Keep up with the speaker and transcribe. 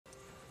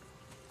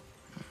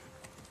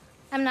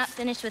I'm not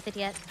finished with it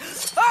yet.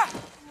 Ah!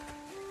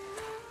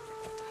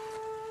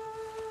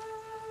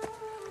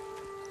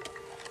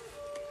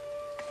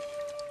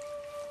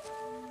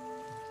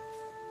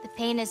 The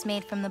paint is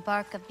made from the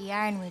bark of the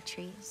ironwood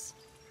trees.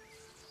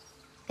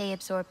 They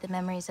absorb the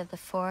memories of the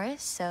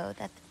forest so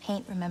that the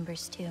paint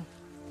remembers too.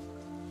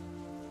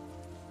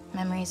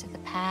 Memories of the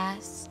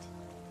past,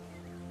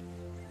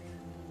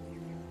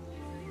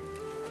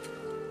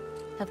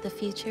 of the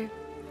future.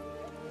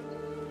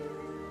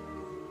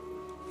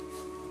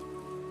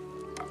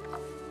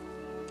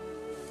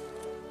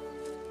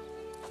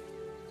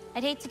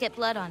 I'd hate to get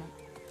blood on it.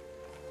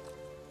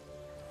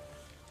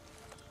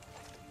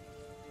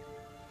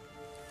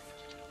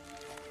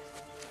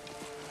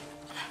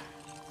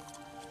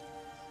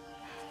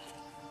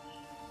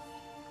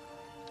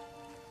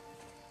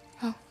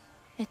 Oh,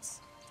 it's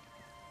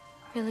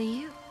really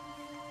you.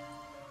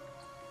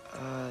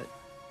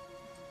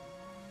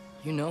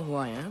 You know who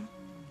I am?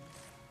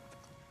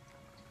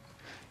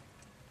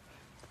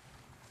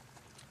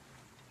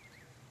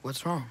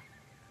 What's wrong?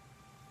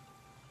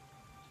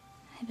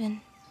 I've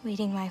been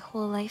waiting my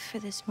whole life for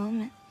this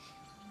moment.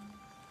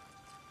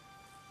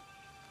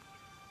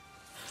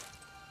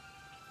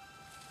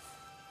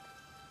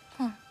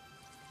 Huh.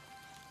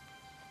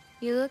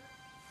 You look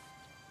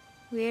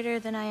weirder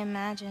than I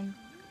imagined.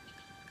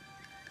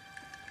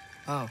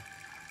 Oh.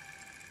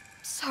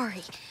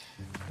 Sorry.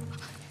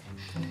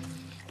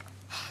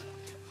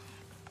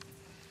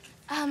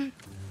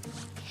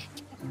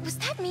 Was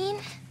that mean?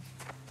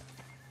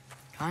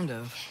 Kind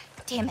of.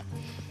 Damn it.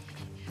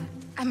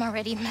 I'm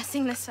already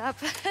messing this up.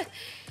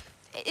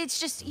 It's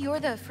just you're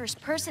the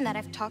first person that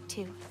I've talked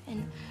to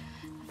in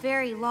a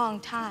very long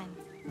time.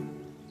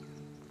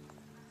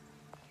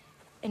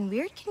 And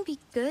weird can be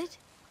good.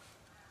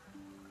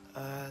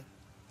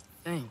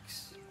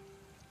 Thanks.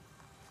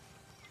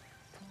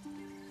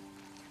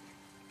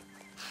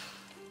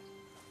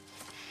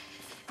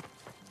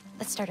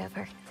 Let's start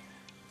over.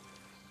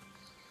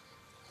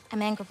 I'm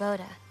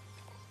Angrboda.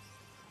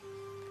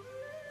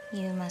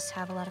 You must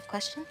have a lot of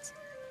questions?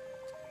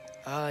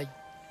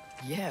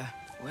 Yeah.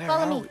 Where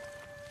Follow are me. we?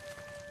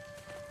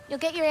 You'll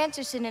get your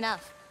answers soon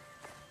enough.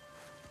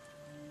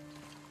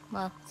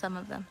 Well, some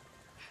of them.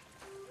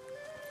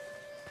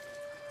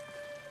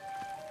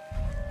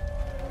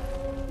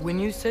 When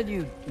you said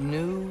you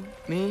knew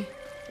me?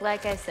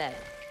 Like I said,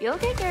 you'll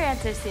get your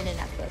answers soon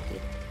enough,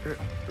 Loki.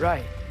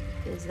 Right.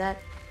 Is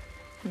that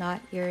not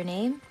your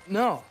name?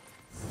 No.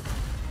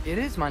 It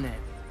is my name.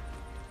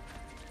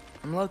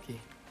 I'm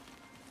Loki.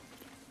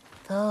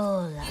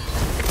 Lola.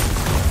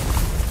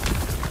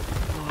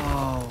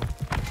 Whoa.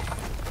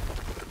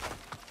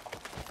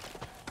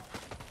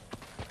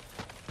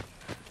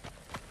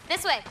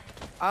 This way.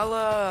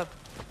 I'll,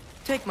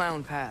 take my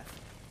own path.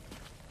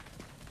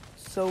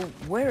 So,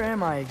 where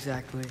am I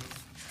exactly?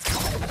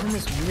 I'm in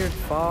this weird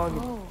fog.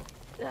 Oh,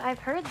 I've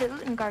heard the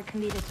Utengard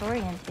can be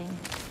disorienting.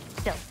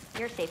 Still,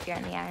 you're safe here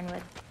in the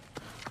Ironwood.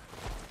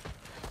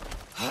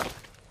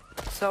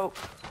 So,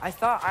 I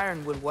thought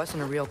Ironwood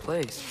wasn't a real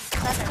place.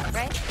 Clever,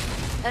 right?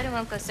 Odin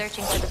won't go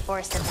searching for the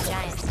Forest of the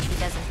Giants if he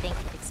doesn't think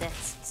it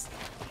exists.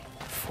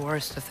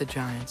 Forest of the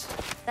Giants.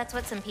 That's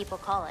what some people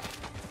call it.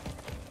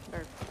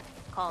 Or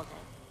called it.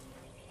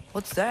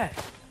 What's that?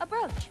 A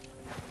brooch.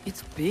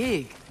 It's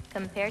big.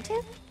 Compared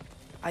to?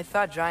 I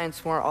thought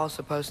giants weren't all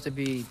supposed to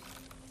be...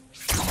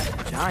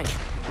 giant.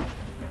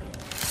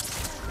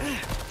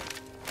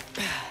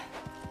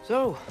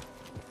 So,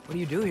 what do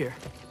you do here?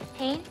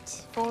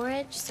 Paint,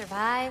 forage,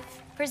 survive,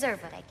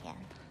 preserve what I can.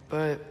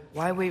 But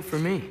why wait for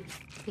me?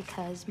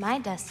 Because my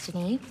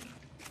destiny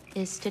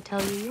is to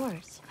tell you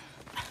yours.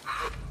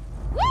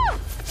 Woo!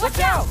 Watch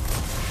out!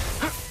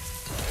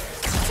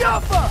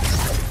 Jump up!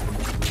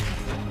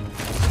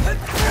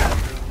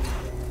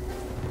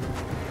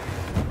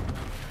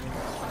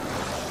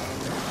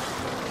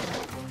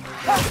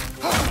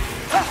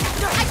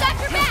 I got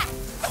your back!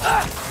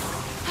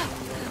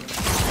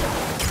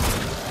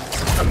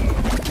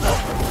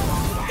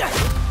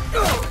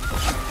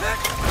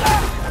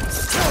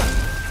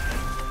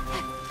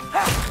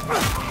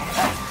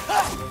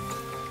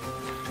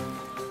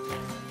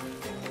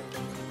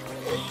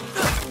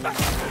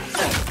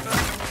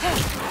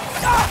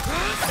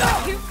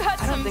 You've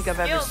got I don't think I've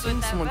ever skills with seen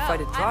that someone bow.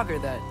 fight a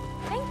Draugr that...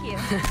 Thank you.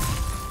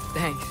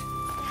 Thanks.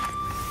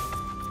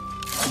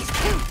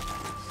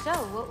 So,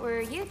 what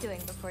were you doing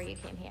before you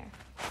came here?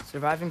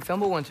 Surviving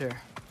Fimbulwinter.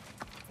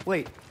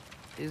 Wait,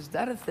 is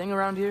that a thing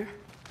around here?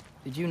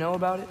 Did you know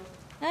about it?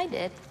 I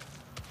did.